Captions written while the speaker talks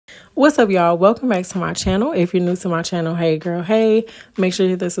What's up, y'all? Welcome back to my channel. If you're new to my channel, hey girl, hey, make sure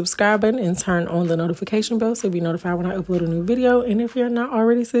you hit the subscribe button and turn on the notification bell so you'll be notified when I upload a new video. And if you're not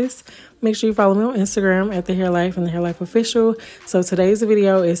already, sis, make sure you follow me on Instagram at Theharelife and Theharelife Official. So today's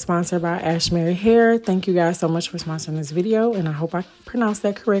video is sponsored by Ashimary Hair. Thank you guys so much for sponsoring this video, and I hope I pronounced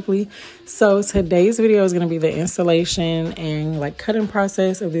that correctly. So today's video is going to be the installation and like cutting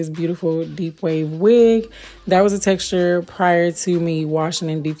process of this beautiful deep wave wig. That was a texture prior to me washing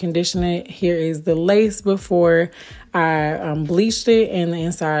and deep conditioning it. Here is the lace before I bleached it and the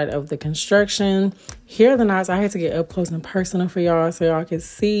inside of the construction. Here are the knots. I had to get up close and personal for y'all so y'all could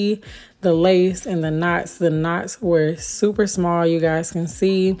see the lace and the knots. The knots were super small, you guys can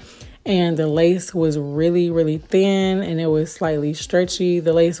see. And the lace was really thin and it was slightly stretchy.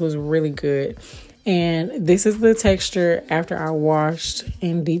 The lace was really good. And this is the texture after I washed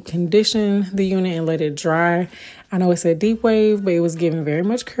and deep conditioned the unit and let it dry. I know it said deep wave, but it was giving very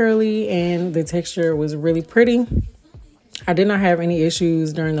much curly and the texture was really pretty. I did not have any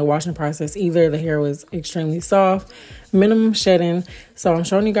issues during the washing process either. The hair was extremely soft, minimum shedding. So I'm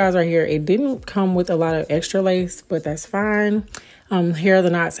showing you guys right here. It didn't come with a lot of extra lace, but that's fine. Here are the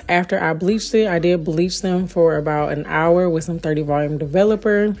knots after I bleached it. I did bleach them for about an hour with some 30 volume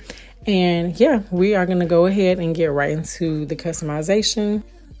developer. And yeah, we are going to go ahead and get right into the customization.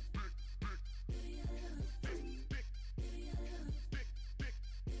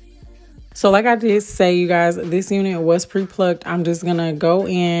 So like I did say, you guys, this unit was pre-plucked. I'm just going to go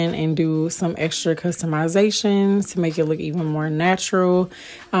in and do some extra customizations to make it look even more natural.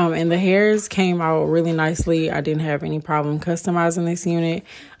 And the hairs came out really nicely. I didn't have any problem customizing this unit.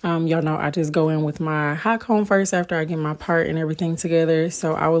 Y'all know I just go in with my hot comb first after I get my part and everything together.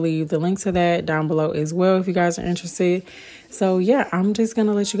 So I will leave the link to that down below as well if you guys are interested. So yeah, I'm just going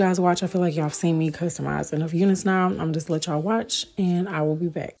to let you guys watch. I feel like y'all have seen me customize enough units now. I'm just let y'all watch and I will be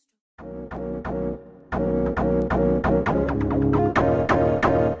back.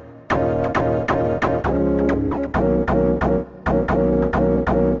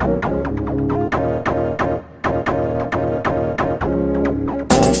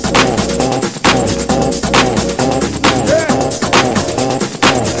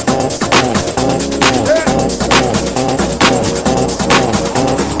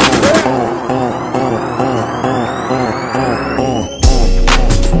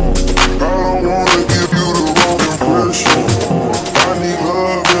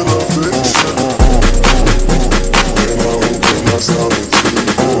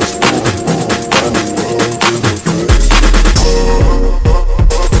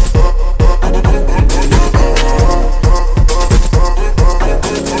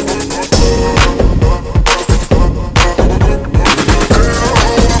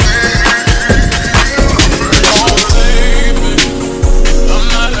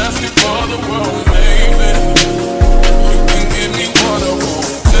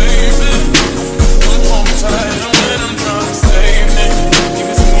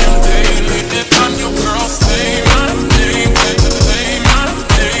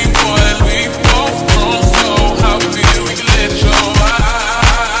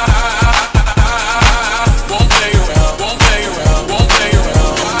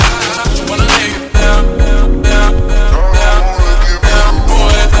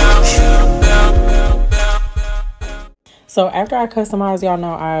 So after I customize, y'all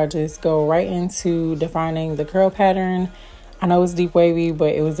know I just go right into defining the curl pattern. I know it's deep wavy,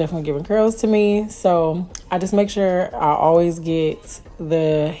 but it was definitely giving curls to me. So I just make sure I always get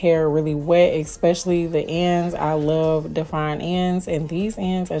the hair really wet, especially the ends. I love defined ends, and these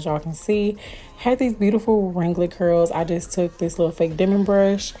ends, as y'all can see, had these beautiful ringlet curls. I just took this little fake diamond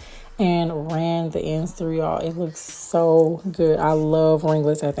brush and ran the ends through, y'all. It looks so good. I love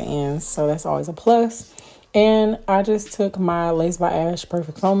ringlets at the ends, so that's always a plus. And I just took my Lace by Ash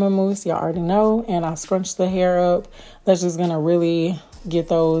Perfect Foaming Mousse, y'all already know, and I scrunched the hair up. That's just gonna really get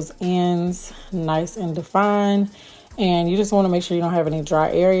those ends nice and defined. And you just wanna make sure you don't have any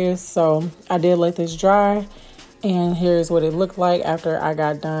dry areas. So I did let this dry, and here's what it looked like after I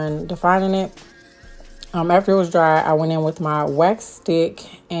got done defining it. After it was dry, I went in with my wax stick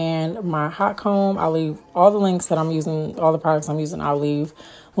and my hot comb. I'll leave all the links that I'm using, all the products I'm using, I'll leave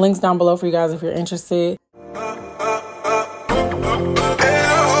links down below for you guys if you're interested.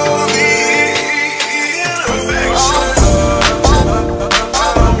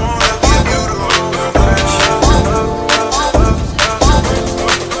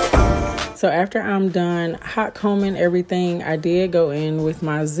 So after I'm done hot combing everything, I did go in with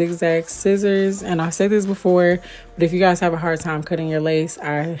my zigzag scissors. And I've said this before, but if you guys have a hard time cutting your lace,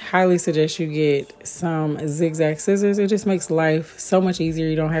 I highly suggest you get some zigzag scissors. It just makes life so much easier.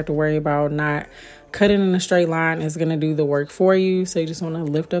 You don't have to worry about not cutting in a straight line. Is going to do the work for you. So you just want to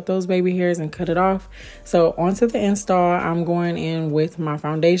lift up those baby hairs and cut it off. So onto the install, I'm going in with my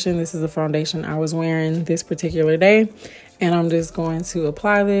foundation. This is the foundation I was wearing this particular day. And I'm just going to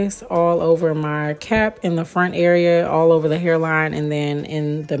apply this all over my cap in the front area, all over the hairline, and then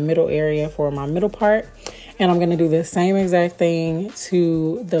in the middle area for my middle part. And I'm going to do the same exact thing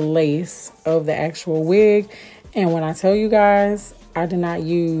to the lace of the actual wig. And when I tell you guys, I did not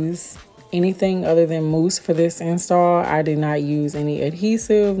use anything other than mousse for this install. I did not use any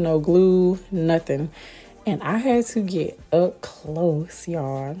adhesive, no glue, nothing. And I had to get up close,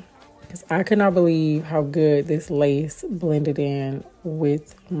 y'all, because I could not believe how good this lace blended in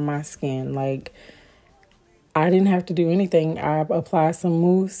with my skin. Like, I didn't have to do anything. I applied some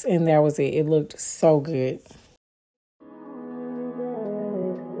mousse and that was it. It looked so good.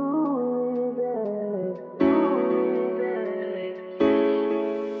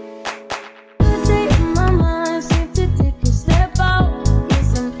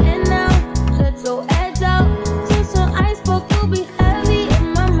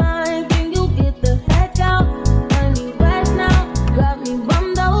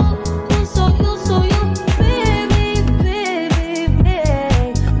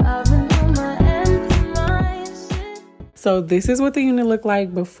 So this is what the unit looked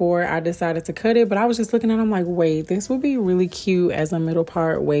like before I decided to cut it. But I was just looking at it, I'm like, wait, this would be really cute as a middle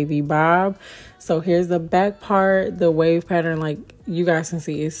part wavy bob. So here's the back part. The wave pattern, like you guys can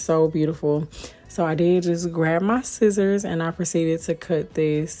see, is so beautiful. So I did just grab my scissors and I proceeded to cut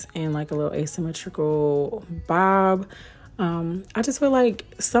this in like a little asymmetrical bob. I just feel like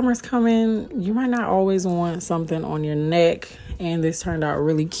summer's coming. You might not always want something on your neck. And this turned out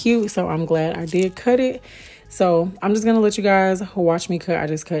really cute. So I'm glad I did cut it. So I'm just going to let you guys watch me cut. I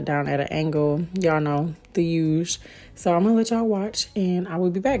just cut down at an angle. Y'all know the usual. So I'm going to let y'all watch and I will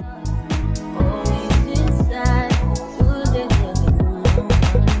be back.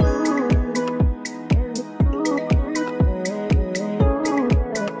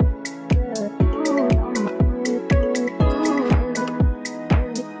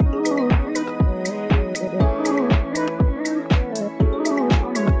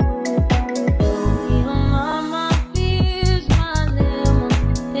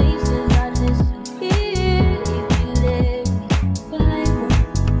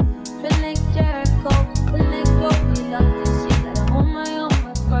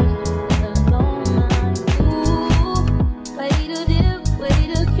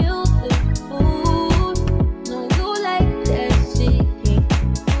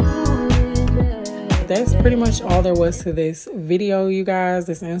 That's pretty much all there was to this video, you guys.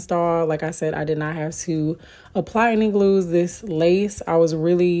 This install, like I said, I did not have to apply any glues. This lace, I was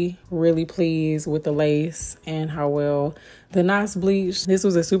really pleased with the lace and how well the knots bleached. This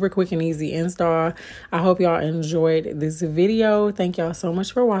was a super quick and easy install. I hope y'all enjoyed this video. Thank y'all so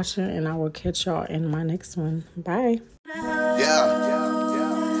much for watching, and I will catch y'all in my next one. Bye.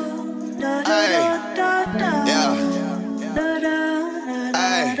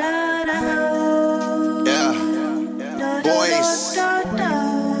 Boys.